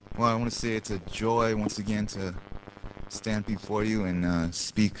Well, I want to say it's a joy once again to stand before you and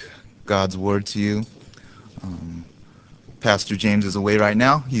speak God's word to you. Um, Pastor James is away right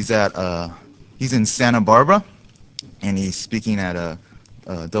now. He's in Santa Barbara, and he's speaking at a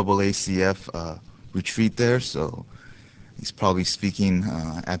AACF retreat there. So he's probably speaking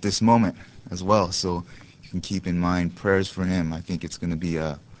at this moment as well. So you can keep in mind prayers for him. I think it's going to be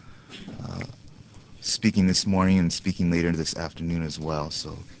speaking this morning and speaking later this afternoon as well.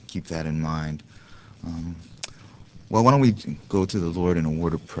 So keep that in mind. Um, Well, why don't we go to the Lord in a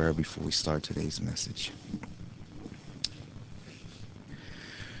word of prayer before we start today's message?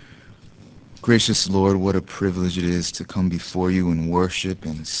 Gracious Lord, what a privilege it is to come before you and worship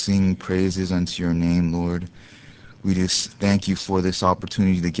and sing praises unto your name, Lord. We just thank you for this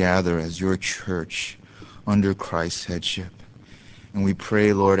opportunity to gather as your church under Christ's headship. And we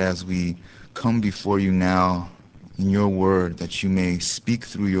pray, Lord, as we come before you now in your word, that you may speak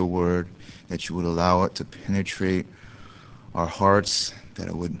through your word, that you would allow it to penetrate our hearts, that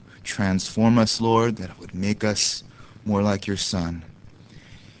it would transform us, Lord, that it would make us more like your Son,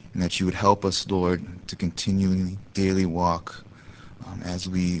 and that you would help us, Lord, to continually daily walk as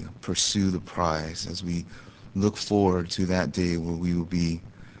we pursue the prize, as we look forward to that day where we will be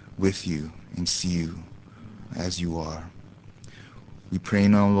with you and see you as you are. We pray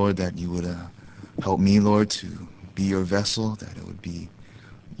now, Lord, that you would help me, Lord, to be your vessel, that it would be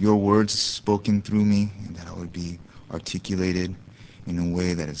your words spoken through me, and that it would be articulated in a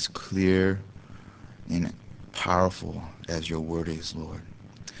way that is clear and powerful as your word is, Lord.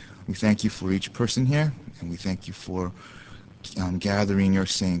 We thank you for each person here, and we thank you for gathering your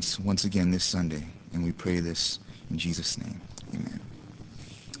saints once again this Sunday, and we pray this in Jesus' name. Amen.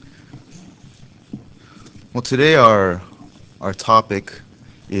 Well, today our topic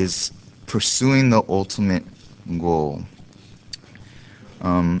is pursuing the ultimate goal.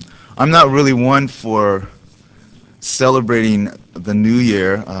 Um, I'm not really one for celebrating the new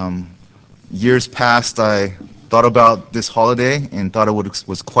year. Years past, I thought about this holiday and thought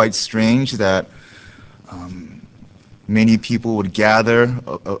was quite strange that many people would gather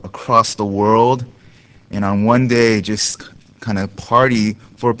across the world and on one day just kind of party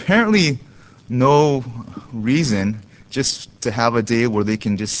for apparently no reason, just to have a day where they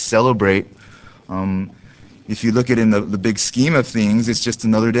can just celebrate. Um, if you look at it in the big scheme of things, it's just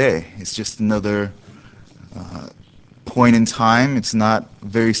another day. It's just another point in time. It's not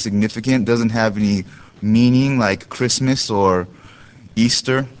very significant. Doesn't have any meaning like Christmas or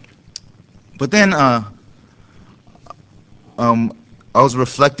Easter. But then um, I was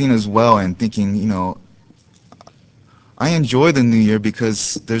reflecting as well and thinking, I enjoy the new year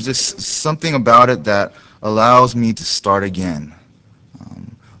because there's just something about it that allows me to start again.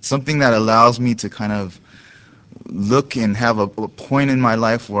 Something that allows me to kind of look and have a point in my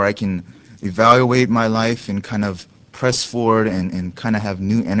life where I can evaluate my life and kind of press forward and kind of have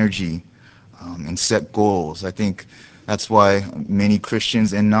new energy and set goals. I think that's why many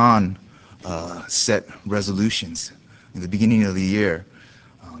Christians and non set resolutions in the beginning of the year,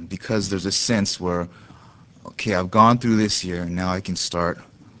 because there's a sense where, okay, I've gone through this year and now I can start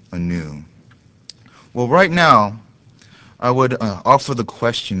anew. Well, right now, I would offer the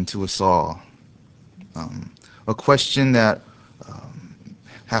question to us all, a question that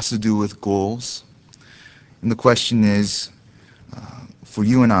has to do with goals. And the question is, for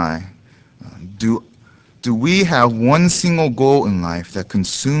you and I, do, do we have one single goal in life that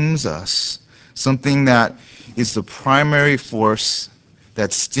consumes us, something that is the primary force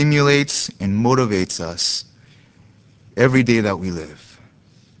that stimulates and motivates us every day that we live?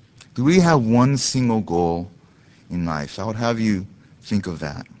 Do we have one single goal in life? I would have you think of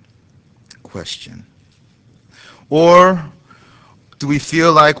that question. Or do we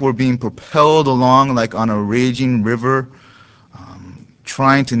feel like we're being propelled along like on a raging river,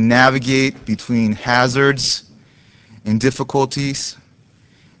 trying to navigate between hazards and difficulties,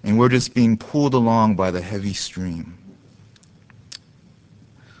 and we're just being pulled along by the heavy stream?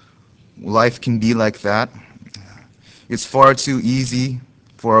 Life can be like that. It's far too easy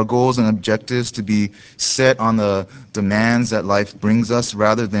for our goals and objectives to be set on the demands that life brings us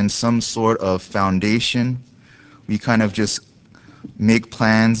rather than some sort of foundation. We kind of just make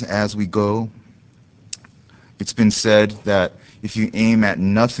plans as we go. It's been said that if you aim at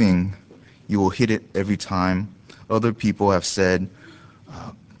nothing, you will hit it every time. Other people have said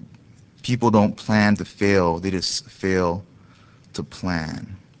people don't plan to fail, they just fail to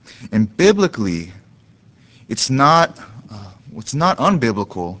plan. And biblically, it's not it's not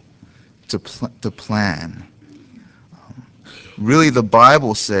unbiblical to plan. Really, the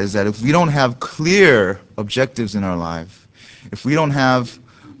Bible says that if we don't have clear objectives in our life, if we don't have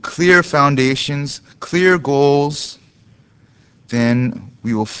clear foundations, clear goals, then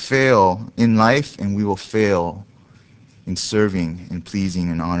we will fail in life and we will fail in serving and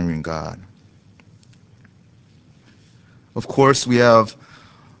pleasing and honoring God. Of course, we have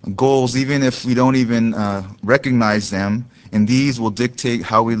goals even if we don't even recognize them, and these will dictate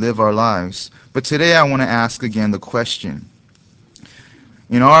how we live our lives. But today I want to ask again the question,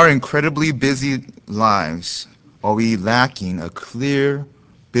 in our incredibly busy lives, are we lacking a clear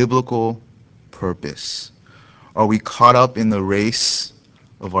biblical purpose? Are we caught up in the race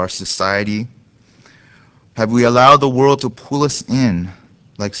of our society? Have we allowed the world to pull us in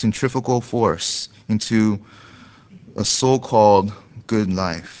like centrifugal force into a so-called good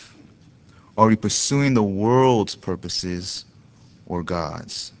life? Are we pursuing the world's purposes or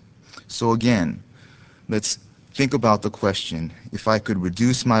God's? So again, let's think about the question, if I could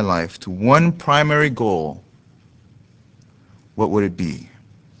reduce my life to one primary goal, what would it be?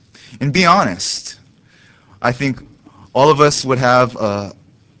 And be honest. I think all of us would have a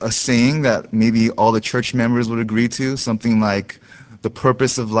saying that maybe all the church members would agree to, something like, the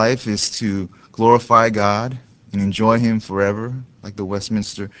purpose of life is to glorify God and enjoy Him forever, like the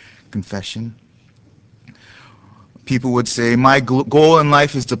Westminster Confession. People would say, my goal in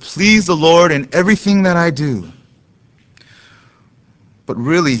life is to please the Lord in everything that I do. But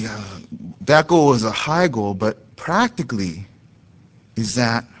really, that goal is a high goal, but practically, is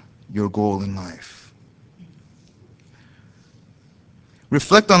that your goal in life?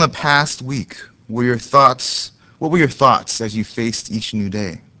 Reflect on the past week. What were your thoughts as you faced each new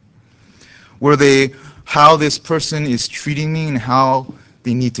day? Were they how this person is treating me and how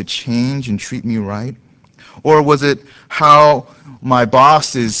they need to change and treat me right? Or was it how my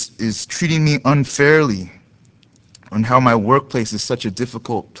boss is treating me unfairly and how my workplace is such a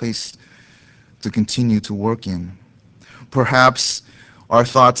difficult place to continue to work in? Perhaps our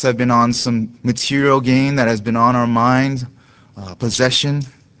thoughts have been on some material gain that has been on our mind, possession,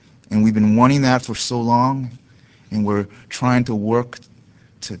 and we've been wanting that for so long, and we're trying to work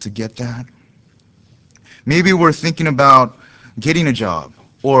to get that. Maybe we're thinking about getting a job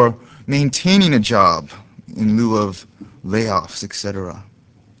or maintaining a job in lieu of layoffs, etc.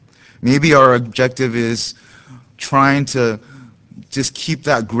 Maybe our objective is trying to just keep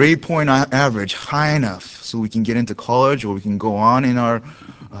that grade point average high enough so we can get into college or we can go on in our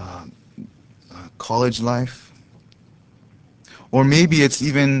college life. Or maybe it's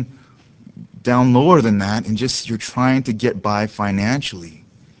even down lower than that and just you're trying to get by financially,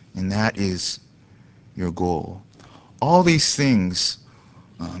 and that is your goal. All these things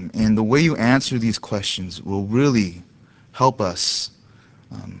and the way you answer these questions will really help us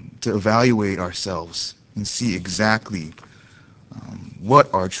to evaluate ourselves and see exactly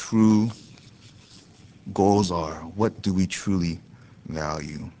what our true goals are. What do we truly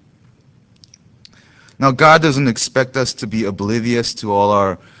value? Now, God doesn't expect us to be oblivious to all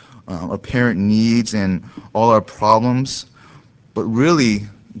our apparent needs and all our problems, but really,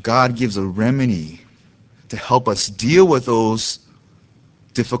 God gives a remedy to help us deal with those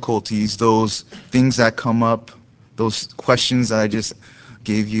difficulties, those things that come up, those questions that I just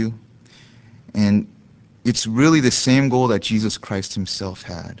gave you. And it's really the same goal that Jesus Christ himself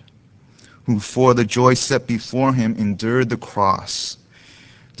had, who for the joy set before him endured the cross,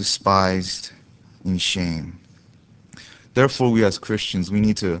 despised and shame. Therefore, we as Christians, we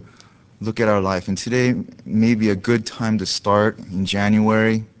need to look at our life. And today may be a good time to start in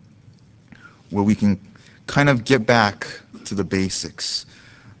January, where we can kind of get back to the basics,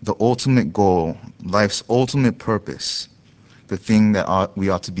 the ultimate goal, life's ultimate purpose, the thing that we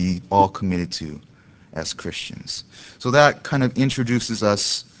ought to be all committed to as Christians. So that kind of introduces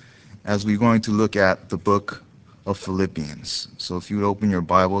us as we're going to look at the book of Philippians. So if you would open your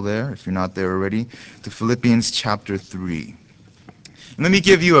Bible there, if you're not there already, to Philippians chapter 3. And let me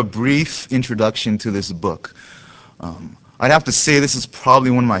give you a brief introduction to this book. I'd have to say this is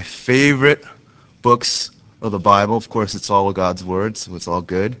probably one of my favorite books of the Bible. Of course, it's all God's Word, so it's all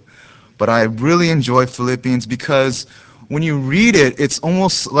good. But I really enjoy Philippians because when you read it, it's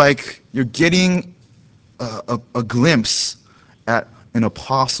almost like you're getting a glimpse at an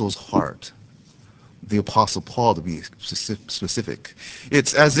apostle's heart, the Apostle Paul to be specific.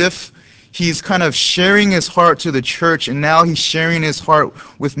 It's as if he's kind of sharing his heart to the church, and now he's sharing his heart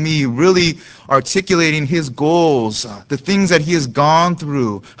with me, really articulating his goals, the things that he has gone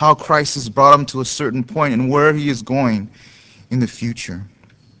through, how Christ has brought him to a certain point, and where he is going in the future.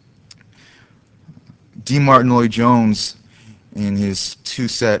 D. Martin Lloyd-Jones, in his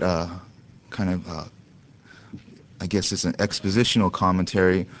two-set I guess it's an expositional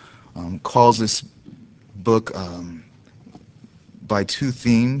commentary, calls this book by two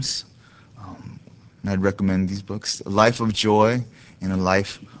themes, and I'd recommend these books: A Life of Joy and A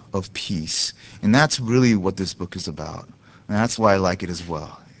Life of Peace. And that's really what this book is about. And that's why I like it as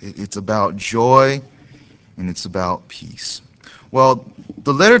well. It's about joy and it's about peace. Well,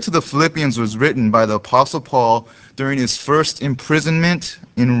 the letter to the Philippians was written by the Apostle Paul during his first imprisonment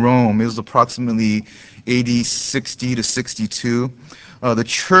in Rome. It was approximately AD 60 to 62. The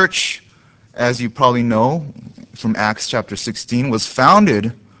church, as you probably know from Acts chapter 16, was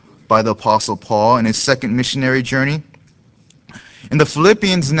founded by the Apostle Paul in his second missionary journey. And the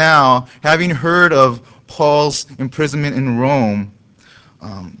Philippians now, having heard of Paul's imprisonment in Rome,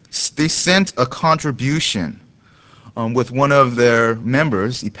 they sent a contribution with one of their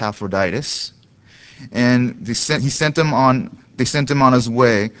members, Epaphroditus, and they sent him on his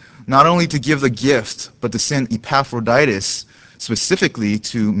way, not only to give the gift, but to send Epaphroditus specifically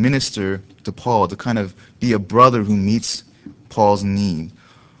to minister to Paul, to kind of be a brother who meets Paul's need.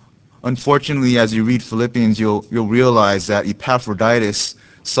 Unfortunately, as you read Philippians, you'll realize that Epaphroditus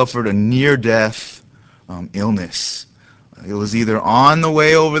suffered a near-death illness. It was either on the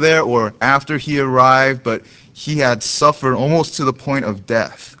way over there or after he arrived, but he had suffered almost to the point of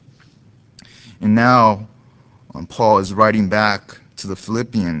death. And now Paul is writing back to the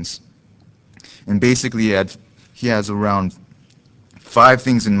Philippians, and basically he has around 5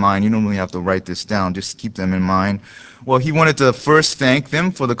 things in mind. You don't really have to write this down, just keep them in mind. Well, he wanted to first thank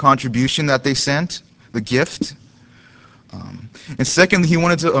them for the contribution that they sent, the gift. And secondly, he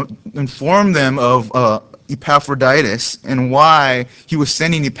wanted to inform them of Epaphroditus and why he was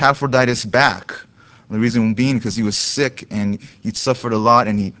sending Epaphroditus back. The reason being because he was sick and he'd suffered a lot,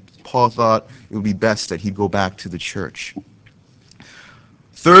 and Paul thought it would be best that he go back to the church.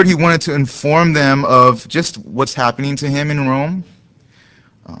 Third, he wanted to inform them of just what's happening to him in Rome.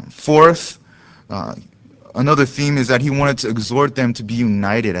 Fourth, another theme is that he wanted to exhort them to be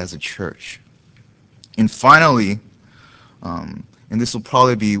united as a church. And finally, and this will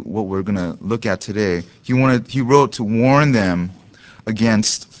probably be what we're going to look at today, he wrote to warn them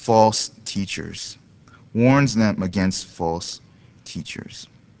against false teachers. Warns them against false teachers.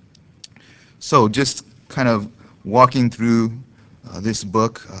 So just kind of walking through this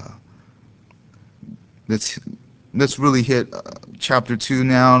book, let's really hit chapter 2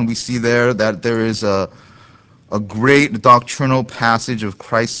 now, and we see there that there is a great doctrinal passage of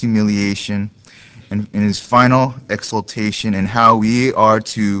Christ's humiliation and in his final exaltation, and how we are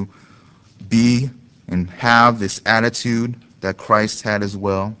to be and have this attitude that Christ had as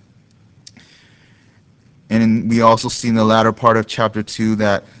well. And we also see in the latter part of chapter 2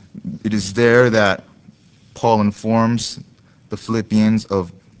 that it is there that Paul informs the Philippians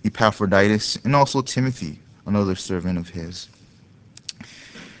of Epaphroditus and also Timothy, another servant of his.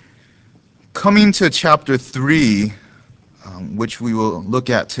 Coming to chapter 3, which we will look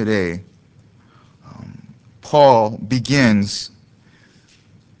at today, Paul begins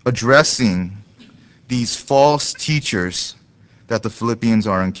addressing these false teachers that the Philippians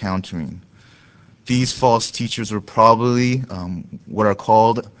are encountering. These false teachers were probably what are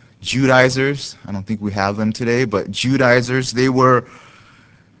called Judaizers. I don't think we have them today, but Judaizers, they were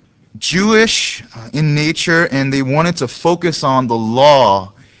Jewish in nature, and they wanted to focus on the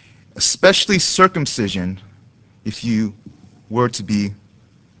law, especially circumcision, if you were to be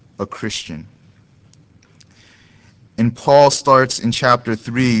a Christian. And Paul starts in chapter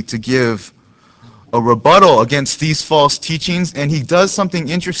 3 to give a rebuttal against these false teachings, and he does something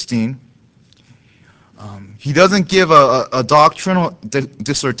interesting. He doesn't give a doctrinal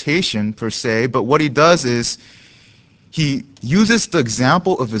dissertation per se, but what he does is he uses the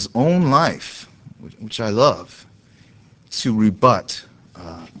example of his own life, which I love, to rebut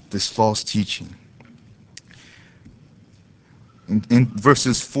this false teaching. In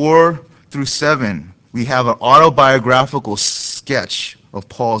verses 4 through 7, we have an autobiographical sketch of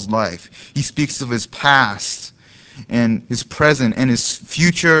Paul's life. He speaks of his past and his present and his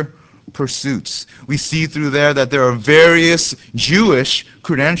future pursuits. We see through there that there are various Jewish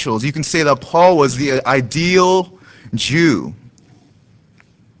credentials. You can say that Paul was the ideal Jew.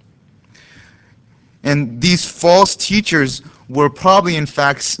 And these false teachers were probably, in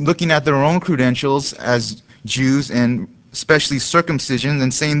fact, looking at their own credentials as Jews, and especially circumcision,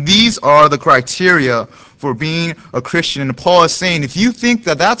 and saying these are the criteria for being a Christian. And Paul is saying, if you think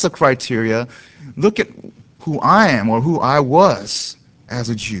that that's a criteria, look at who I am or who I was as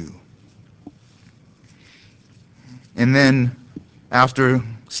a Jew. And then, after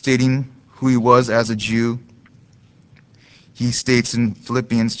stating who he was as a Jew, he states in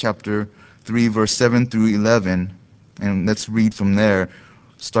Philippians chapter 3, verse 7 through 11, and let's read from there,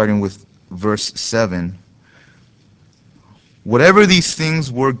 starting with verse 7. Whatever these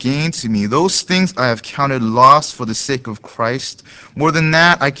things were gain to me, those things I have counted loss for the sake of Christ. More than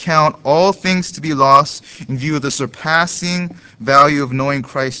that, I count all things to be lost in view of the surpassing value of knowing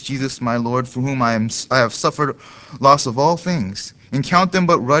Christ Jesus my Lord, for whom I have suffered loss of all things, and count them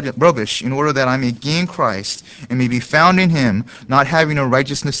but rubbish, in order that I may gain Christ and may be found in him, not having a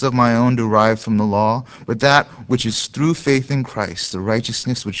righteousness of my own derived from the law, but that which is through faith in Christ, the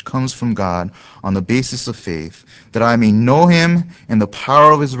righteousness which comes from God on the basis of faith, that I may know him and the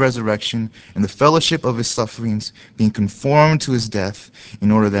power of his resurrection and the fellowship of his sufferings, being conformed to his death,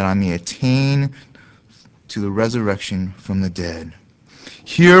 in order that I may attain to the resurrection from the dead.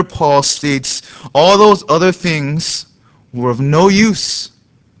 Here Paul states all those other things were of no use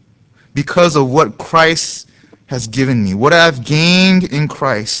because of what Christ has given me, what I've gained in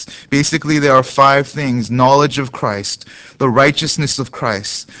Christ. Basically, there are five things: knowledge of Christ, the righteousness of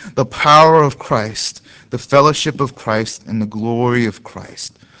Christ, the power of Christ, the fellowship of Christ, and the glory of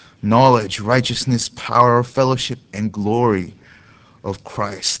Christ. Knowledge, righteousness, power, fellowship, and glory of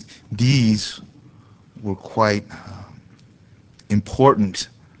Christ. These were quite important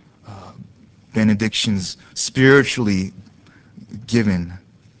benedictions spiritually given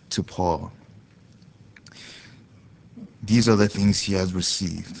to Paul. These are the things he has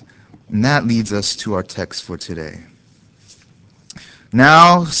received. And that leads us to our text for today.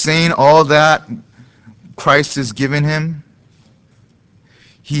 Now, saying all that Christ has given him,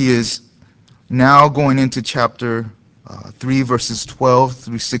 he is now going into chapter 3, verses 12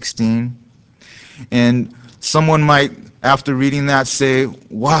 through 16. And someone might, after reading that, say,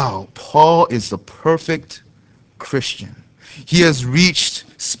 wow, Paul is the perfect Christian. He has reached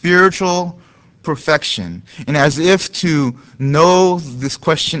spiritual perfection. And as if to know this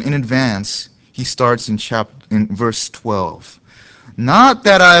question in advance, he starts in verse 12. Not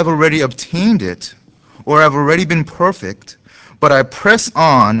that I have already obtained it, or have already been perfect, but I press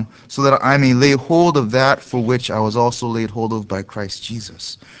on so that I may lay hold of that for which I was also laid hold of by Christ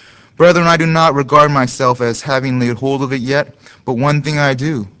Jesus. Brethren, I do not regard myself as having laid hold of it yet, but one thing I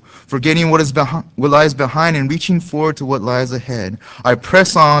do, forgetting what lies behind and reaching forward to what lies ahead, I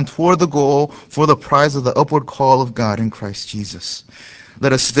press on toward the goal for the prize of the upward call of God in Christ Jesus.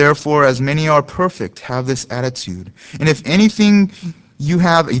 Let us therefore, as many are perfect, have this attitude. And if anything you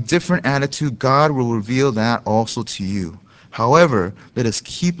have a different attitude, God will reveal that also to you. However, let us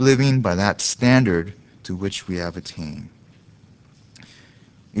keep living by that standard to which we have attained.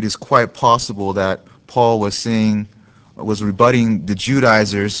 It is quite possible that Paul was rebutting the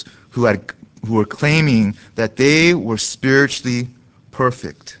Judaizers who were claiming that they were spiritually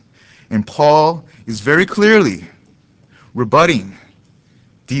perfect. And Paul is very clearly rebutting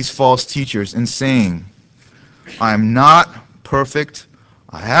these false teachers and saying, I am not perfect.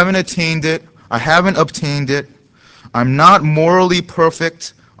 I haven't attained it. I haven't obtained it. I'm not morally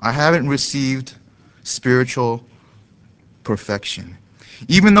perfect. I haven't received spiritual perfection.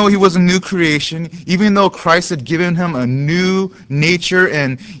 Even though he was a new creation, even though Christ had given him a new nature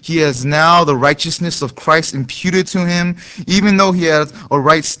and he has now the righteousness of Christ imputed to him, even though he has a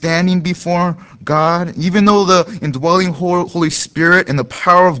right standing before God, even though the indwelling Holy Spirit and the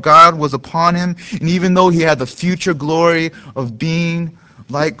power of God was upon him, and even though he had the future glory of being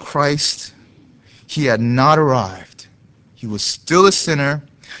like Christ, he had not arrived. He was still a sinner.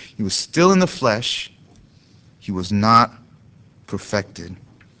 He was still in the flesh. He was not perfected.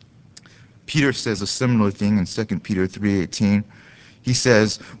 Peter says a similar thing in 2 Peter 3:18. He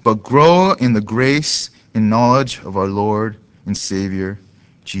says, but grow in the grace and knowledge of our Lord and Savior,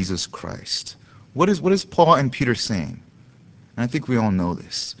 Jesus Christ. What is Paul and Peter saying? And I think we all know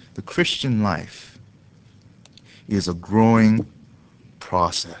this. The Christian life is a growing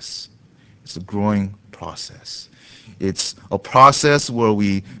process. It's a growing process. It's a process where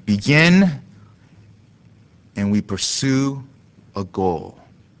we begin and we pursue a goal.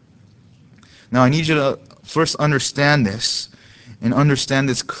 Now, I need you to first understand this and understand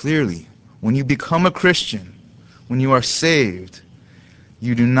this clearly. When you become a Christian, when you are saved,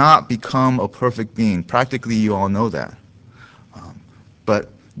 you do not become a perfect being. Practically, you all know that. But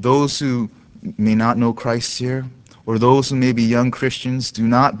those who may not know Christ here, or those who may be young Christians, do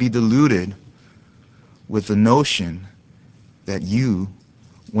not be deluded with the notion that you,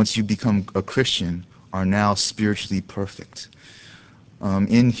 once you become a Christian, are now spiritually perfect.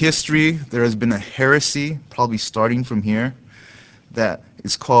 In history, there has been a heresy, probably starting from here, that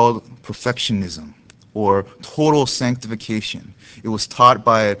is called perfectionism or total sanctification. It was taught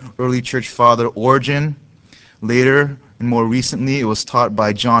by early church father Origen. Later, and more recently, it was taught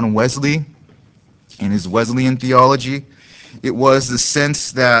by John Wesley in his Wesleyan theology. It was the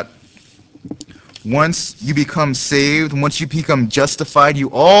sense that Once you become saved, once you become justified, you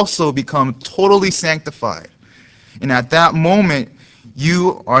also become totally sanctified. And at that moment,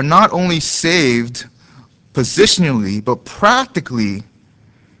 you are not only saved positionally, but practically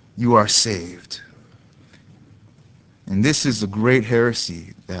you are saved. And this is a great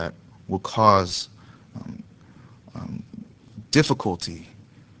heresy that will cause difficulty,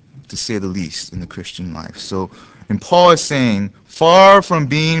 to say the least, in the Christian life. So, and Paul is saying, far from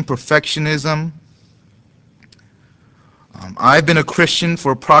being perfectionism, I've been a Christian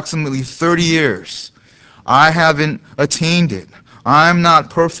for approximately 30 years. I haven't attained it. I'm not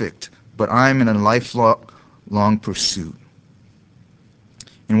perfect, but I'm in a lifelong pursuit.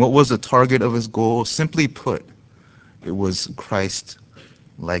 And what was the target of his goal? Simply put, it was Christ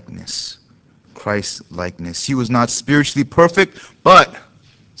likeness. Christ likeness. He was not spiritually perfect, but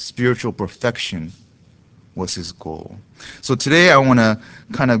spiritual perfection was his goal. So today I want to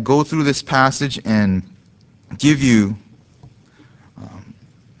kind of go through this passage and give you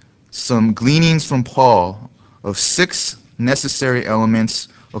some gleanings from Paul of 6 necessary elements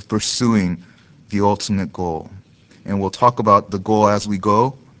of pursuing the ultimate goal. And we'll talk about the goal as we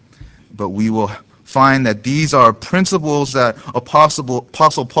go, but we will find that these are principles that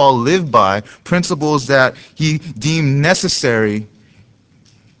Apostle Paul lived by, principles that he deemed necessary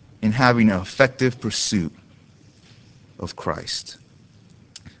in having an effective pursuit of Christ.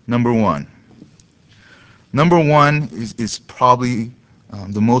 Number one. Number one is probably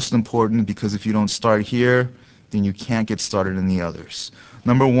the most important, because if you don't start here, then you can't get started in the others.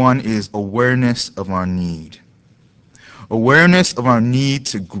 Number one is awareness of our need. Awareness of our need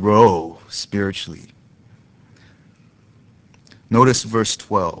to grow spiritually. Notice verse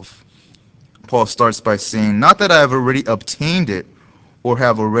 12. Paul starts by saying, not that I have already obtained it or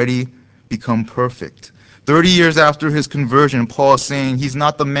have already become perfect. 30 years after his conversion, Paul is saying he's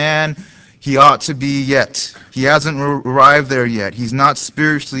not the man he ought to be yet. He hasn't arrived there yet. He's not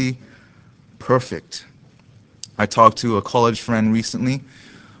spiritually perfect. I talked to a college friend recently.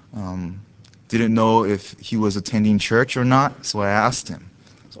 Didn't know if he was attending church or not, so I asked him,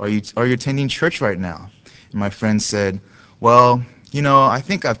 so are you attending church right now? And my friend said, well, I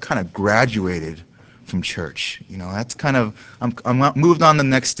think I've kind of graduated from church. That's kind of, I'm moved on to the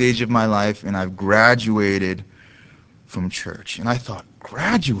next stage of my life, and I've graduated from church. And I thought,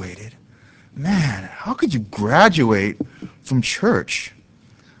 graduated? Man, how could you graduate from church?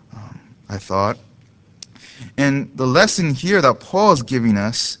 I thought. And the lesson here that Paul is giving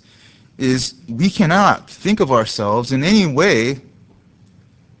us is we cannot think of ourselves in any way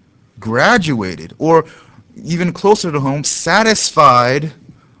graduated, or even closer to home, satisfied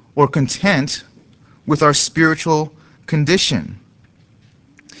or content with our spiritual condition.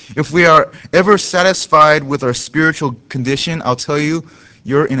 If we are ever satisfied with our spiritual condition, I'll tell you,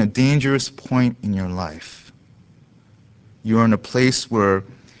 you're in a dangerous point in your life. You're in a place where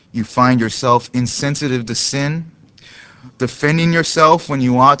you find yourself insensitive to sin, defending yourself when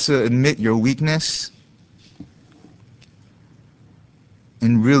you ought to admit your weakness,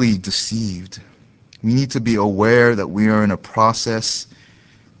 and really deceived. We need to be aware that we are in a process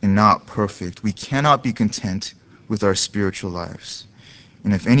and not perfect. We cannot be content with our spiritual lives.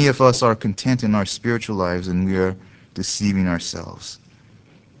 And if any of us are content in our spiritual lives, then we are deceiving ourselves.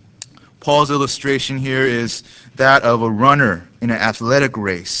 Paul's illustration here is that of a runner in an athletic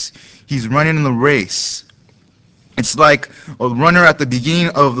race. He's running in the race. It's like a runner at the beginning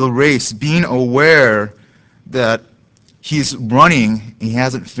of the race being aware that he's running and he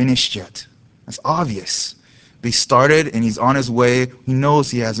hasn't finished yet. That's obvious. They started and he's on his way. He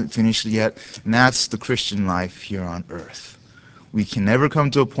knows he hasn't finished yet. And that's the Christian life here on earth. We can never come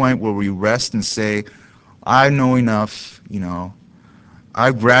to a point where we rest and say, I know enough, I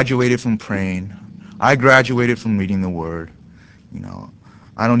graduated from praying. I graduated from reading the Word.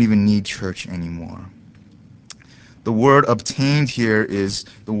 I don't even need church anymore. The word obtained here is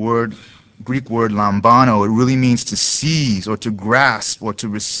the Greek word lambano. It really means to seize or to grasp or to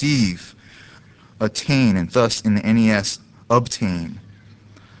receive, attain, and thus in the NES, obtain.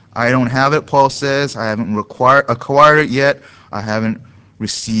 I don't have it, Paul says. I haven't acquired it yet. I haven't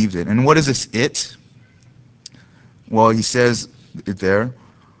received it. And what is this it? Well, he says it there,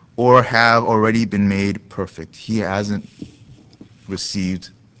 or have already been made perfect. He hasn't received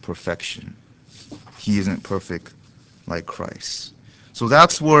perfection. He isn't perfect like Christ. So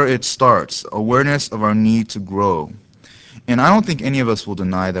that's where it starts, awareness of our need to grow. And I don't think any of us will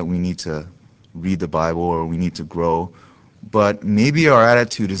deny that we need to read the Bible or we need to grow, but maybe our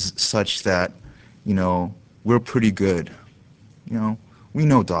attitude is such that, we're pretty good. We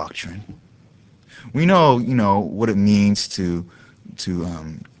know doctrine. We know, what it means to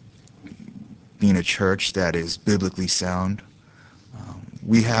being a church that is biblically sound.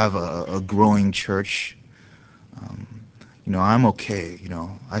 We have a growing church. Um, I'm okay.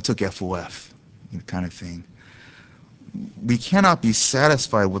 I took FOF, kind of thing. We cannot be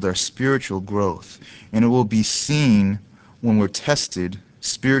satisfied with our spiritual growth, and it will be seen when we're tested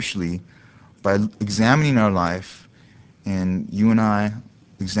spiritually by examining our life, and you and I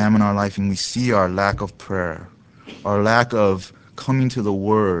examine our life and we see our lack of prayer, our lack of coming to the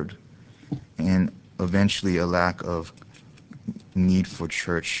Word, and eventually a lack of need for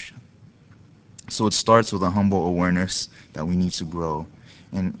church. So it starts with a humble awareness that we need to grow.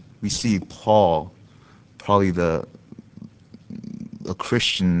 And we see Paul, probably a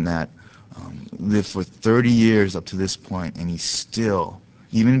Christian that lived for 30 years up to this point, and he's still,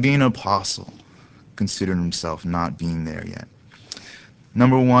 even being an apostle, considered himself not being there yet.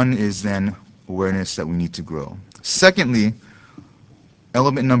 Number one is then awareness that we need to grow. Secondly,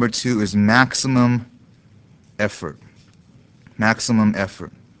 element number two is maximum effort. Maximum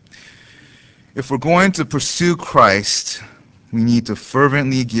effort. If we're going to pursue Christ, we need to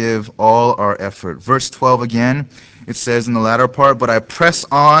fervently give all our effort. Verse 12 again, it says in the latter part, "But I press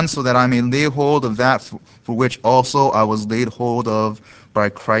on so that I may lay hold of that for which also I was laid hold of by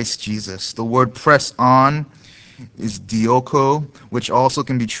Christ Jesus." The word press on is dioko, which also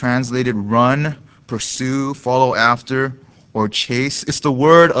can be translated run, pursue, follow after, or chase. It's the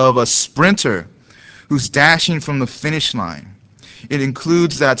word of a sprinter who's dashing from the finish line. It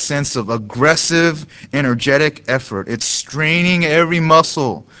includes that sense of aggressive, energetic effort. It's straining every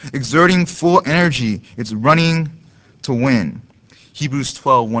muscle, exerting full energy. It's running to win. Hebrews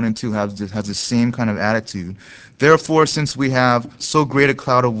 12:1 and 2 has the same kind of attitude. Therefore, since we have so great a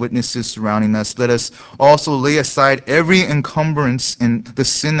cloud of witnesses surrounding us, let us also lay aside every encumbrance and the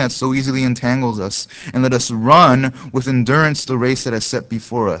sin that so easily entangles us, and let us run with endurance the race that is set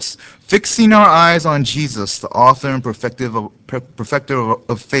before us, fixing our eyes on Jesus, the author and perfecter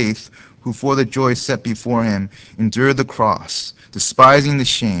of faith, who for the joy set before him endured the cross, despising the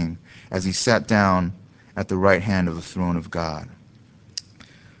shame, as he sat down at the right hand of the throne of God.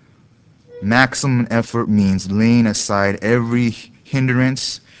 Maximum effort means laying aside every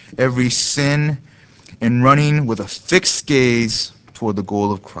hindrance, every sin, and running with a fixed gaze toward the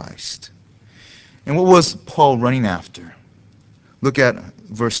goal of Christ. And what was Paul running after? Look at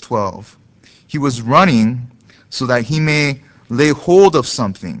verse 12. He was running so that he may lay hold of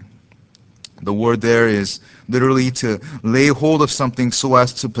something. The word there is literally to lay hold of something so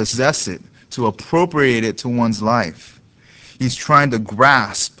as to possess it, to appropriate it to one's life. He's trying to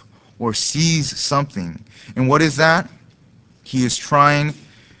grasp or seize something. And what is that? He is trying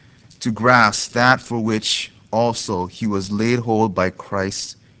to grasp that for which also he was laid hold by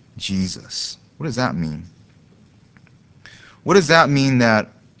Christ Jesus. What does that mean? What does that mean that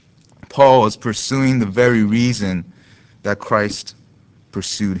Paul is pursuing the very reason that Christ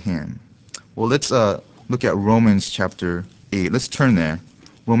pursued him? Well, let's look at Romans chapter 8. Let's turn there.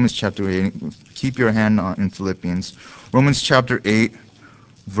 Romans chapter 8. Keep your hand on in Philippians. Romans chapter 8,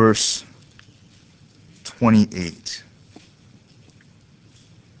 verse 28.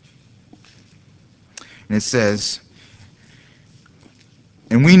 And it says,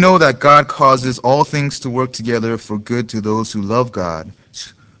 "And we know that God causes all things to work together for good to those who love God,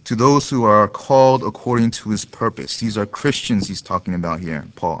 to those who are called according to his purpose." These are Christians he's talking about here,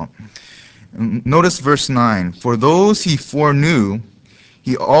 Paul. And notice verse 9. "For those he foreknew,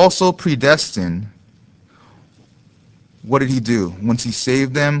 he also predestined." What did he do? Once he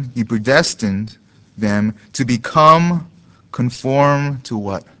saved them, he predestined them to become conformed to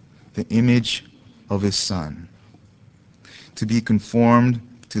what? The image of his Son. To be conformed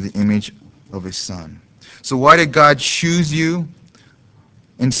to the image of his Son. So why did God choose you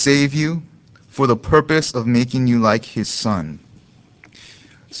and save you? For the purpose of making you like his Son.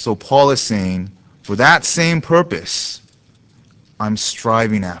 So Paul is saying, for that same purpose, I'm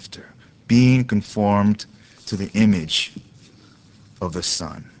striving after being conformed to the image of the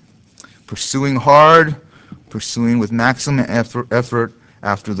Son. Pursuing hard, pursuing with maximum effort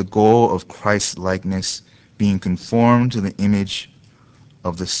after the goal of Christ's likeness, being conformed to the image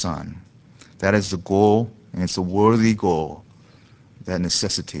of the Son. That is the goal, and it's a worthy goal that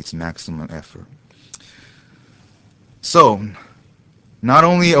necessitates maximum effort. So, not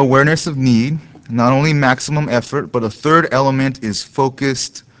only awareness of need, not only maximum effort, but a third element is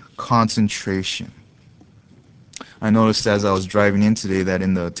focused concentration. I noticed as I was driving in today that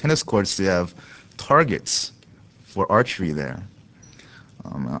in the tennis courts they have targets for archery there.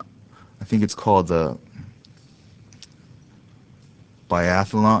 I think it's called the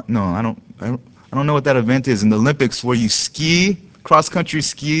biathlon. No, I don't know what that event is in the Olympics where you ski, cross country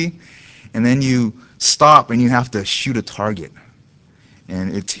ski, and then you stop and you have to shoot a target.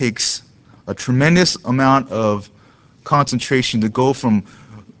 And it takes a tremendous amount of concentration to go from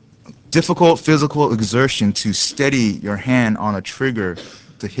difficult physical exertion to steady your hand on a trigger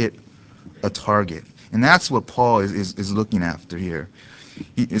to hit a target. And that's what Paul is looking after here.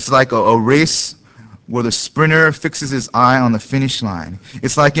 It's like a race where the sprinter fixes his eye on the finish line.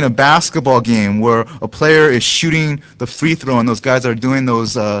 It's like in a basketball game where a player is shooting the free throw and those guys are doing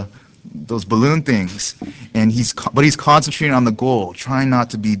those balloon things, and he's concentrating on the goal, trying not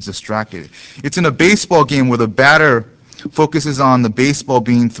to be distracted. It's in a baseball game where the batter focuses on the baseball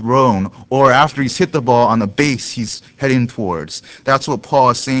being thrown, or after he's hit the ball on the base he's heading towards. That's what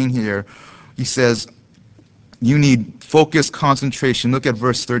Paul is saying here. He says, you need focused concentration. Look at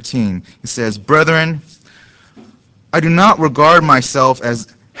verse 13. It says, "Brethren, I do not regard myself as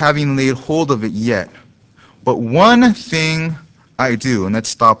having laid hold of it yet, but one thing I do." And let's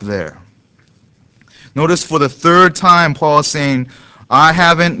stop there. Notice for the third time, Paul is saying, I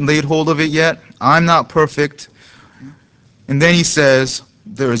haven't laid hold of it yet. I'm not perfect. And then he says,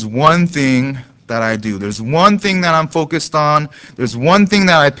 there is one thing that I do. There's one thing that I'm focused on. There's one thing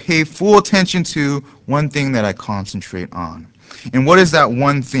that I pay full attention to. One thing that I concentrate on. And what is that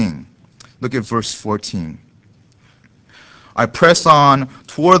one thing? Look at verse 14. "I press on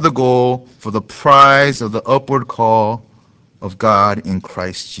toward the goal for the prize of the upward call of God in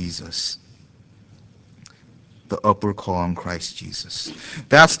Christ Jesus." The upward call in Christ Jesus.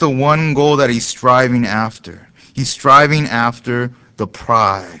 That's the one goal that he's striving after. He's striving after the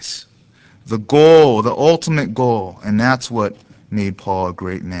prize, the goal, the ultimate goal, and that's what made Paul a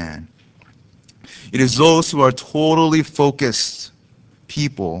great man. It is those who are totally focused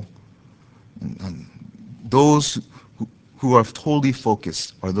people, those who are totally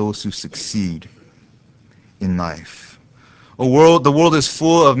focused are those who succeed in life. The world is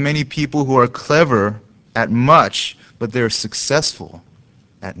full of many people who are clever at much, but they're successful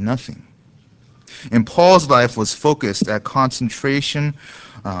at nothing. And Paul's life was focused at concentrating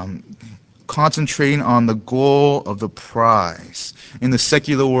on the goal of the prize. In the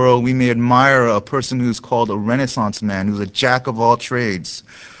secular world, we may admire a person who's called a Renaissance man, who's a jack of all trades.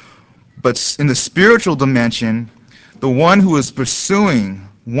 But in the spiritual dimension, the one who is pursuing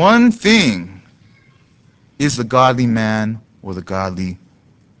one thing is the godly man or the godly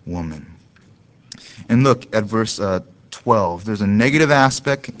woman. And look at verse 12. There's a negative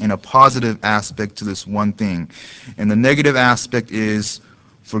aspect and a positive aspect to this one thing. And the negative aspect is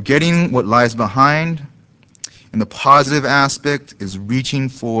forgetting what lies behind, and the positive aspect is reaching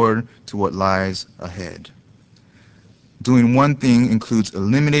forward to what lies ahead. Doing one thing includes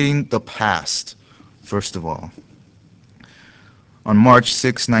eliminating the past, first of all. On March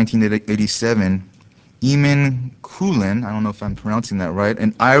 6, 1987, Eamon Coolin, I don't know if I'm pronouncing that right,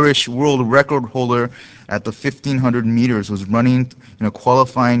 an Irish world record holder at the 1,500 meters, was running in a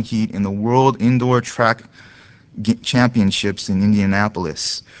qualifying heat in the World Indoor Track Championships in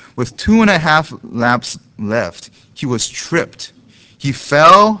Indianapolis. With 2.5 laps left, he was tripped. He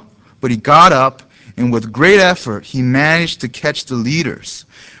fell, but he got up, and with great effort, he managed to catch the leaders.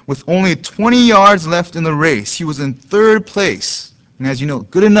 With only 20 yards left in the race, he was in third place, and as you know,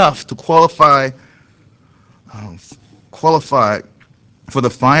 good enough to qualify for the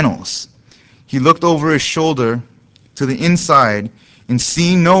finals. He looked over his shoulder to the inside, and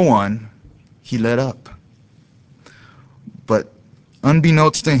seeing no one, he let up. But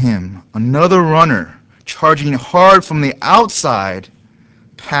unbeknownst to him, another runner, charging hard from the outside,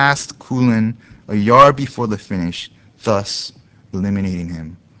 passed Coolin a yard before the finish, thus eliminating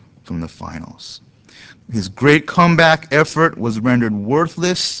him from the finals. His great comeback effort was rendered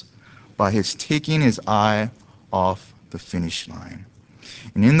worthless by his taking his eye off the finish line.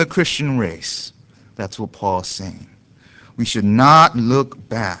 And in the Christian race, that's what Paul is saying. We should not look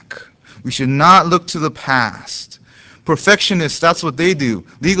back. We should not look to the past. Perfectionists, that's what they do.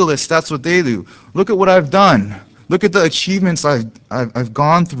 Legalists, that's what they do. Look at what I've done. Look at the achievements I've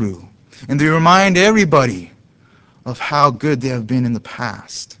gone through. And they remind everybody of how good they have been in the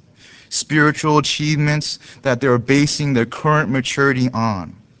past. Spiritual achievements that they're basing their current maturity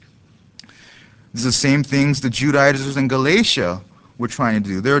on. It's the same things the Judaizers in Galatia were trying to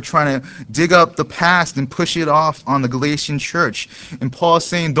do. They were trying to dig up the past and push it off on the Galatian church. And Paul is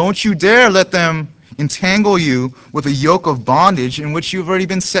saying, don't you dare let them entangle you with a yoke of bondage in which you've already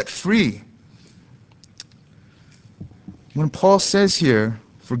been set free. When Paul says here,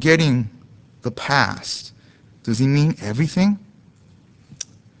 forgetting the past, does he mean everything?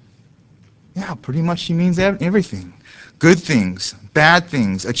 Yeah, pretty much he means everything. Good things, bad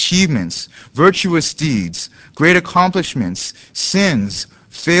things, achievements, virtuous deeds, great accomplishments, sins,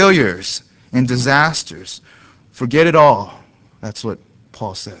 failures, and disasters. Forget it all. That's what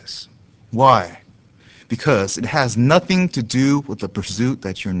Paul says. Why? Because it has nothing to do with the pursuit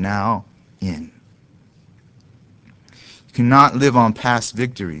that you're now in. You cannot live on past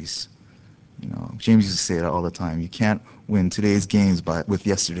victories. James used to say it all the time. You can't win today's games with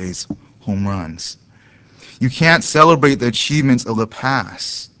yesterday's home runs. You can't celebrate the achievements of the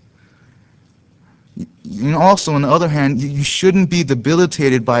past. And also, on the other hand, you shouldn't be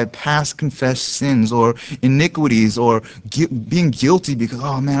debilitated by past confessed sins or iniquities or being guilty because,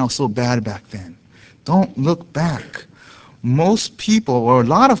 oh man, I was so bad back then. Don't look back. Most people, or a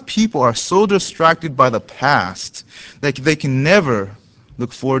lot of people, are so distracted by the past that they can never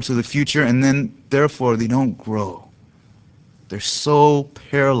look forward to the future, and then, therefore, they don't grow. They're so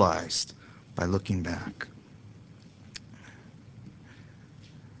paralyzed by looking back.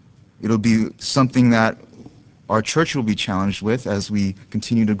 It'll be something that our church will be challenged with as we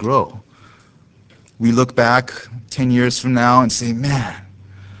continue to grow. We look back 10 years from now and say, man,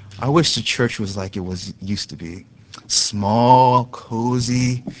 I wish the church was like it used to be. Small,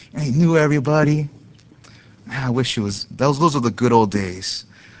 cozy, and he knew everybody. Man, I wish it was, those are the good old days.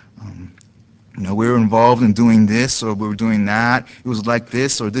 We were involved in doing this or we were doing that. It was like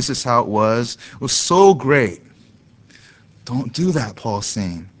this or this is how it was. It was so great. Don't do that, Paul's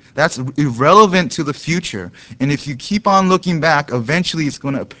saying. That's irrelevant to the future. And if you keep on looking back, eventually it's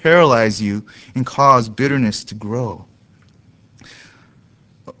going to paralyze you and cause bitterness to grow.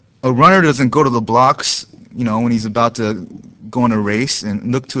 A runner doesn't go to the blocks, when he's about to go in a race and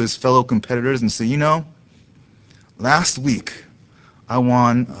look to his fellow competitors and say, last week I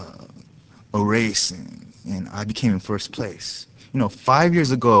won a race and I became in first place. 5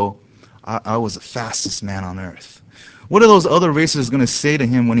 years ago, I was the fastest man on earth. What are those other racers going to say to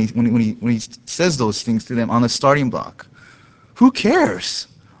him when he says those things to them on the starting block? Who cares?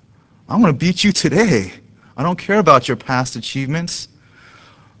 I'm going to beat you today. I don't care about your past achievements.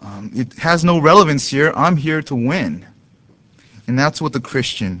 It has no relevance here. I'm here to win. And that's what the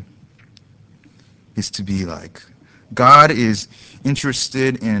Christian is to be like. God is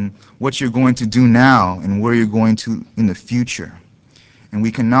interested in what you're going to do now and where you're going to in the future. And we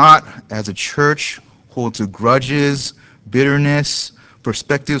cannot, as a church, hold to grudges, bitterness,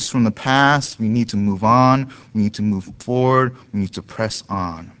 perspectives from the past. We need to move on. We need to move forward. We need to press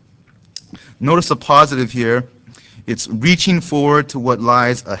on. Notice the positive here. It's reaching forward to what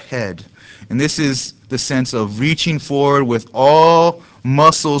lies ahead. And this is the sense of reaching forward with all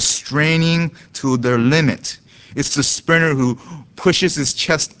muscles straining to their limit. It's the sprinter who pushes his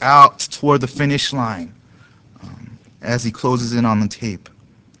chest out toward the finish line as he closes in on the tape.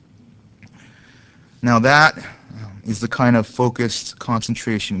 Now that is the kind of focused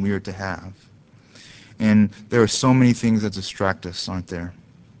concentration we are to have. And there are so many things that distract us, aren't there?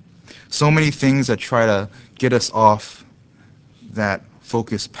 So many things that try to get us off that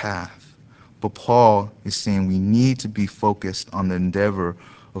focused path. But Paul is saying we need to be focused on the endeavor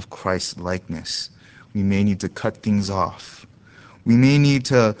of Christ's likeness. We may need to cut things off. We may need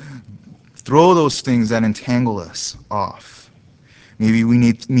to throw those things that entangle us off. Maybe we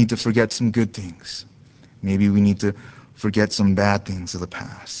need to forget some good things. Maybe we need to forget some bad things of the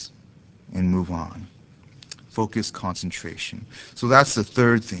past and move on. Focused concentration. So that's the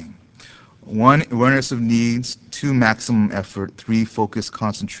third thing. 1, awareness of needs. 2, maximum effort. 3, focused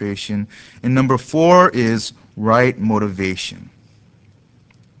concentration. And number 4 is right motivation.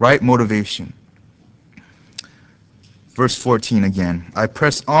 Right motivation. Verse 14 again. I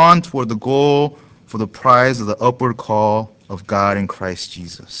press on toward the goal for the prize of the upward call of God in Christ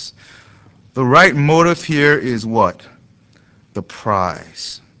Jesus. The right motive here is what? The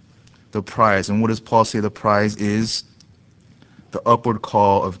prize. The prize. And what does Paul say the prize is? The upward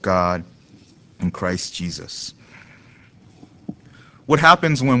call of God in Christ Jesus. What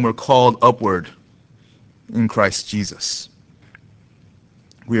happens when we're called upward in Christ Jesus?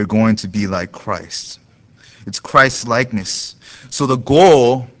 We are going to be like Christ. It's Christ's likeness. So the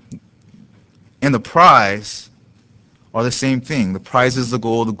goal and the prize are the same thing. The prize is the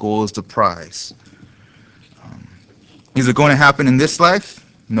goal is the prize. Is it going to happen in this life?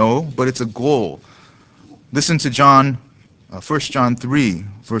 No, but it's a goal. Listen to 1 John 3,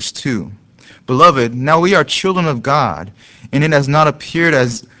 verse 2. Beloved, now we are children of God, and it has not appeared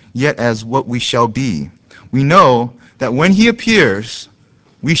as yet as what we shall be. We know that when he appears,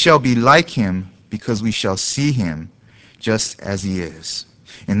 we shall be like him because we shall see him just as he is.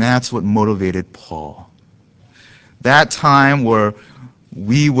 And that's what motivated Paul. That time where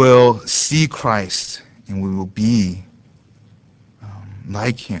we will see Christ and we will be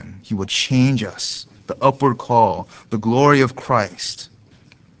like him. He will change us. The upward call, the glory of Christ.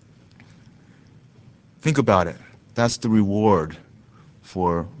 Think about it. That's the reward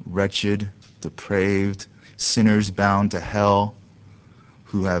for wretched, depraved, sinners bound to hell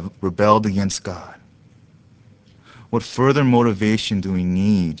who have rebelled against God. What further motivation do we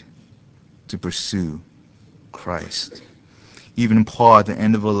need to pursue Christ? Even Paul at the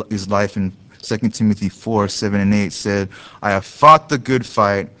end of his life in 2 Timothy 4:7 and 8 said, I have fought the good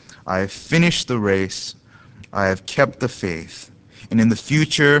fight, I have finished the race, I have kept the faith. And in the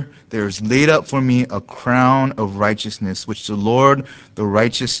future there is laid up for me a crown of righteousness, which the Lord, the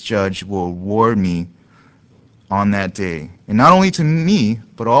righteous judge, will award me on that day. And not only to me,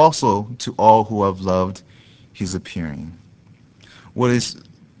 but also to all who have loved his appearing. What is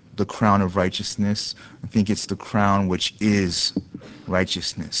the crown of righteousness? I think it's the crown which is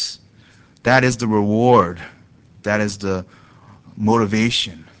righteousness. That is the reward. That is the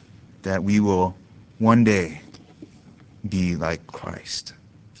motivation that we will one day be like Christ.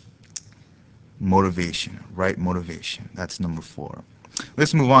 Motivation, right motivation. That's number 4.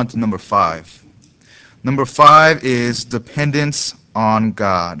 Let's move on to number 5. Number 5 is dependence on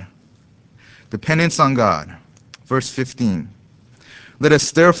God. Dependence on God. Verse 15. Let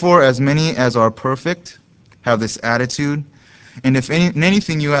us therefore, as many as are perfect, have this attitude. And if in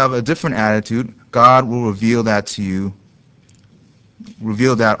anything you have a different attitude, God will reveal that to you,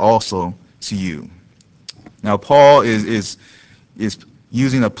 reveal that also to you. Now, Paul is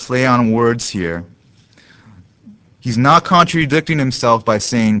using a play on words here. He's not contradicting himself by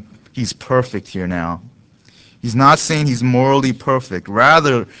saying he's perfect here now. He's not saying he's morally perfect.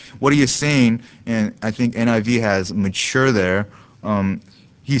 Rather, what he is saying, and I think NIV has mature there,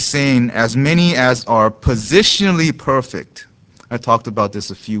 he's saying as many as are positionally perfect. I talked about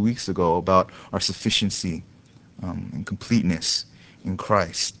this a few weeks ago, about our sufficiency and completeness in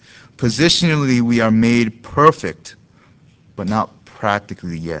Christ. Positionally, we are made perfect, but not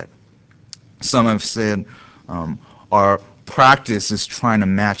practically yet. Some have said our practice is trying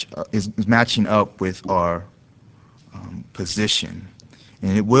to is matching up with our position,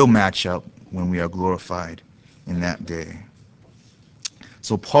 and it will match up when we are glorified in that day.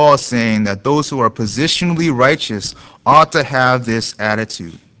 So Paul is saying that those who are positionally righteous ought to have this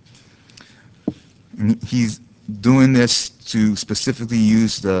attitude. And he's doing this to specifically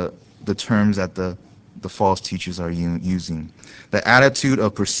use the terms that the false teachers are using. The attitude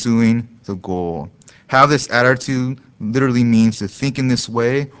of pursuing the goal. Have this attitude literally means to think in this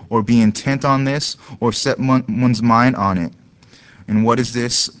way, or be intent on this, or set one's mind on it. And what is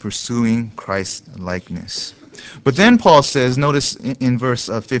this? Pursuing Christ's likeness. But then Paul says, notice in verse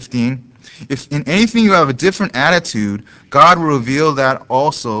 15, if in anything you have a different attitude, God will reveal that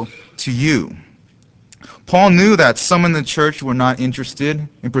also to you. Paul knew that some in the church were not interested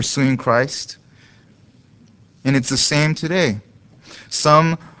in pursuing Christ, and it's the same today.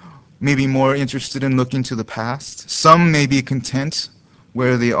 Some may be more interested in looking to the past. Some may be content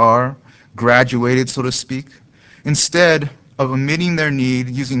where they are, graduated, so to speak. Instead of admitting their need,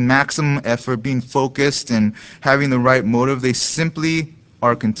 using maximum effort, being focused, and having the right motive, they simply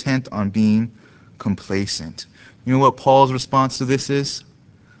are content on being complacent. You know what Paul's response to this is?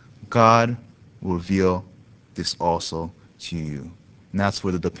 God will reveal this also to you. And that's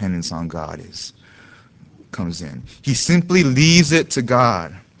where the dependence on God comes in. He simply leaves it to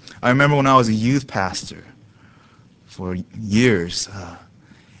God. I remember when I was a youth pastor for years,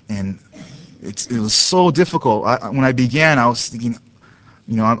 and it was so difficult. When I began, I was thinking,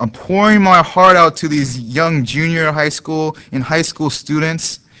 I'm pouring my heart out to these young junior high school and high school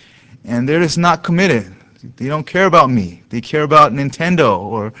students, and they're just not committed. They don't care about me. They care about Nintendo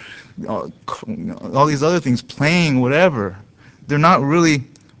or all these other things, playing, whatever. They're not really,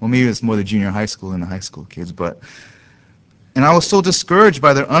 well, maybe it's more the junior high school than the high school kids, and I was so discouraged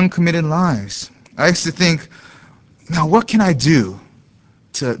by their uncommitted lives. I used to think, now what can I do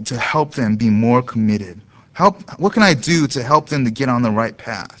to help them be more committed? What can I do to help them to get on the right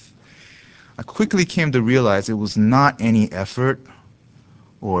path? I quickly came to realize it was not any effort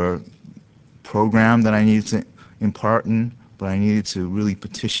or program that I needed to impart in, but I needed to really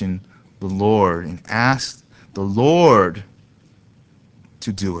petition the Lord and ask the Lord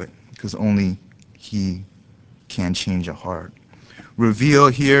to do it, because only He can change a heart. Reveal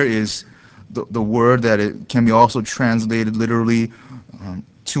here is the word that it can be also translated literally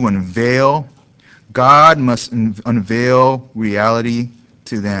to unveil. God must unveil reality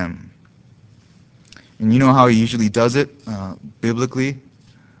to them. And you know how He usually does it biblically?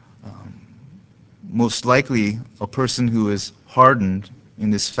 Most likely, a person who is hardened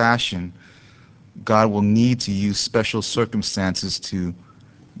in this fashion, God will need to use special circumstances to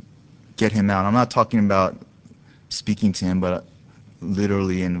get him out. I'm not talking about speaking to him, but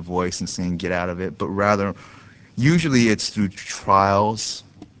literally in voice and saying, get out of it, but rather, usually it's through trials,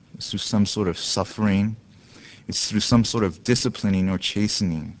 it's through some sort of suffering, it's through some sort of disciplining or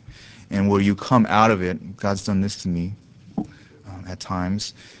chastening. And where you come out of it, God's done this to me at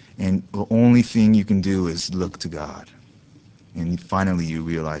times, and the only thing you can do is look to God. And finally you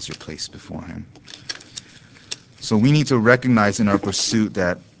realize your place before Him. So we need to recognize in our pursuit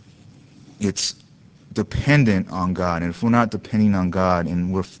that it's dependent on God. And if we're not depending on God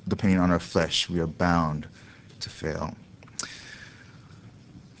and we're depending on our flesh, we are bound to fail.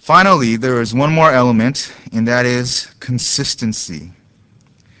 Finally, there is one more element, and that is consistency.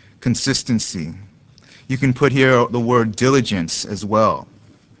 Consistency. You can put here the word diligence as well.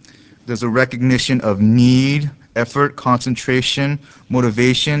 There's a recognition of need, effort, concentration,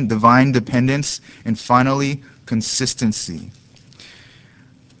 motivation, divine dependence, and finally, consistency.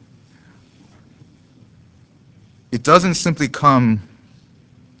 It doesn't simply come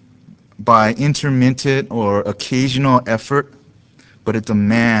by intermittent or occasional effort, but it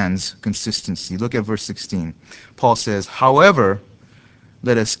demands consistency. Look at verse 16. Paul says, however,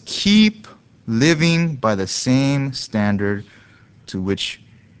 let us keep living by the same standard to which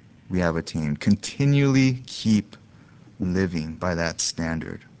we have attained. Continually keep living by that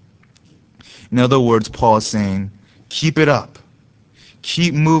standard. In other words, Paul is saying, keep it up.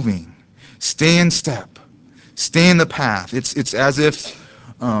 Keep moving. Stay in step. Stay in the path. It's as if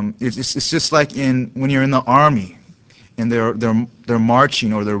it's just like when you're in the army and they're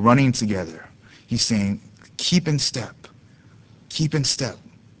marching or they're running together. He's saying, keep in step. Keep in step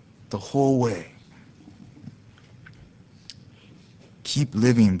the whole way. Keep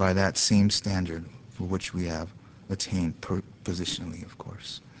living by that same standard for which we have attained positionally, of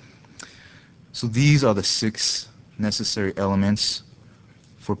course. So these are the 6 necessary elements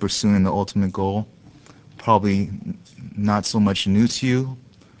for pursuing the ultimate goal. Probably not so much new to you,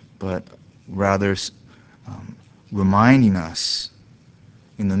 but rather reminding us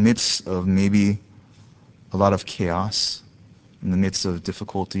in the midst of maybe a lot of chaos, in the midst of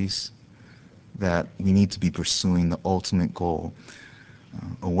difficulties, that we need to be pursuing the ultimate goal.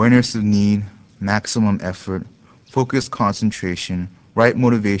 Awareness of need, maximum effort, focused concentration, right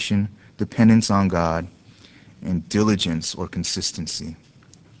motivation, dependence on God, and diligence or consistency.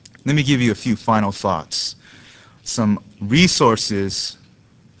 Let me give you a few final thoughts. Some resources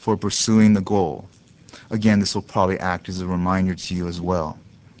for pursuing the goal. Again, this will probably act as a reminder to you as well.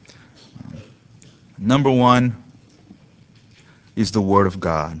 Number 1 is the Word of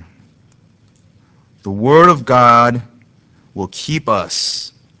God. The Word of God will keep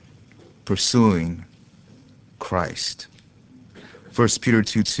us pursuing Christ. 1 Peter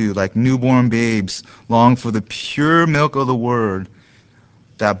 2:2, like newborn babes, long for the pure milk of the Word,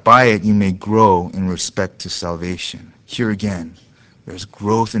 that by it you may grow in respect to salvation. Here again, there's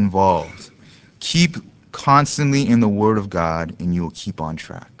growth involved. Keep constantly in the Word of God, and you will keep on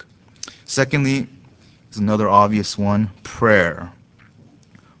track. Secondly, is another obvious one, prayer.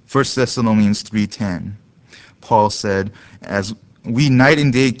 1 Thessalonians 3:10, Paul said, as we night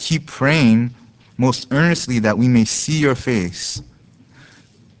and day keep praying most earnestly that we may see your face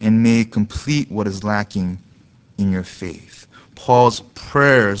and may complete what is lacking in your faith. Paul's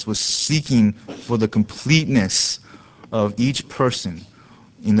prayers was seeking for the completeness of each person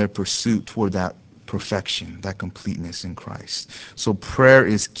in their pursuit toward that perfection, that completeness in Christ. So prayer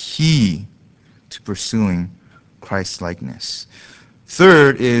is key to pursuing Christ-likeness.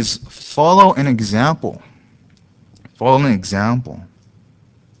 Third is follow an example. Follow an example.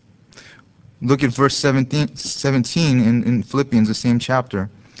 Look at verse 17 in Philippians, the same chapter.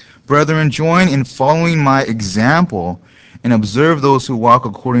 Brethren, join in following my example and observe those who walk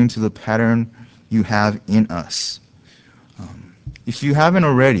according to the pattern you have in us. If you haven't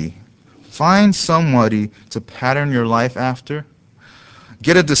already, find somebody to pattern your life after.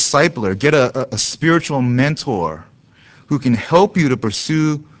 Get a discipler, get a spiritual mentor who can help you to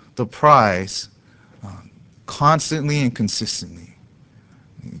pursue the prize constantly and consistently.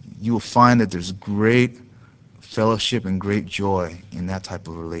 You will find that there's great fellowship and great joy in that type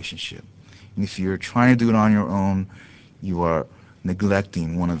of relationship. And if you're trying to do it on your own, you are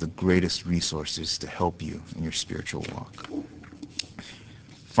neglecting one of the greatest resources to help you in your spiritual walk.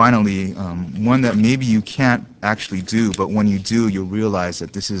 Finally, one that maybe you can't actually do, but when you do, you'll realize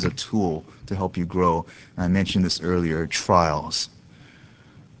that this is a tool to help you grow. I mentioned this earlier, trials.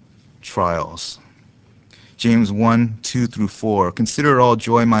 Trials. James 1:2-4. Consider it all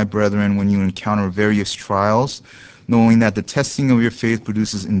joy, my brethren, when you encounter various trials, knowing that the testing of your faith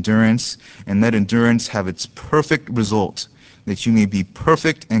produces endurance, and let endurance have its perfect result, that you may be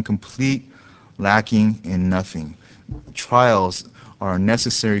perfect and complete, lacking in nothing. Trials are a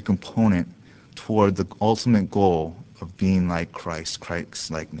necessary component toward the ultimate goal of being like Christ,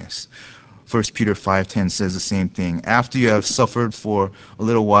 Christ's likeness. 1 Peter 5:10 says the same thing. After you have suffered for a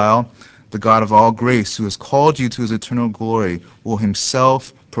little while, the God of all grace, who has called you to his eternal glory, will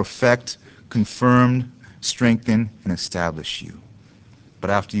himself perfect, confirm, strengthen, and establish you. But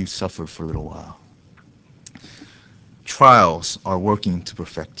after you suffer for a little while. Trials are working to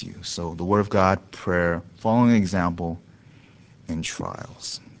perfect you. So the Word of God, prayer, following example, and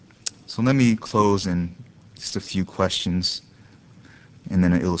trials. So let me close in just a few questions and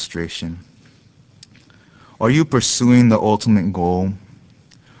then an illustration. Are you pursuing the ultimate goal?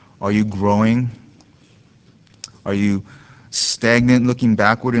 Are you growing? Are you stagnant, looking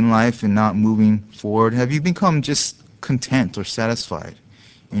backward in life and not moving forward? Have you become just content or satisfied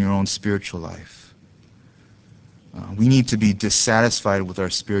in your own spiritual life? We need to be dissatisfied with our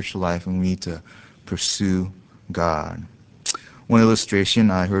spiritual life, and we need to pursue God. One illustration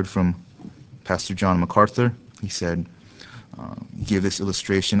I heard from Pastor John MacArthur, he said, give this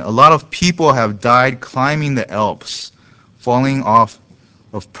illustration. A lot of people have died climbing the Alps, falling off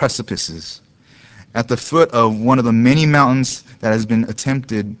of precipices. At the foot of one of the many mountains that has been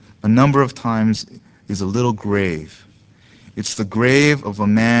attempted a number of times is a little grave. It's the grave of a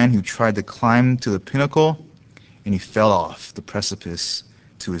man who tried to climb to the pinnacle, and he fell off the precipice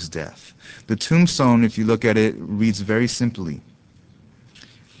to his death. The tombstone, if you look at it, reads very simply,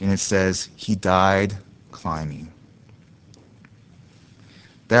 and it says, he died climbing.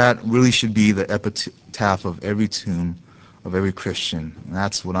 That really should be the epitaph of every tomb of every Christian. And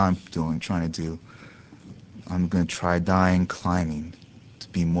that's what I'm doing, trying to do. I'm going to try dying climbing to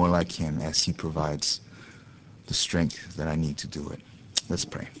be more like him as he provides the strength that I need to do it. Let's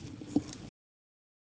pray.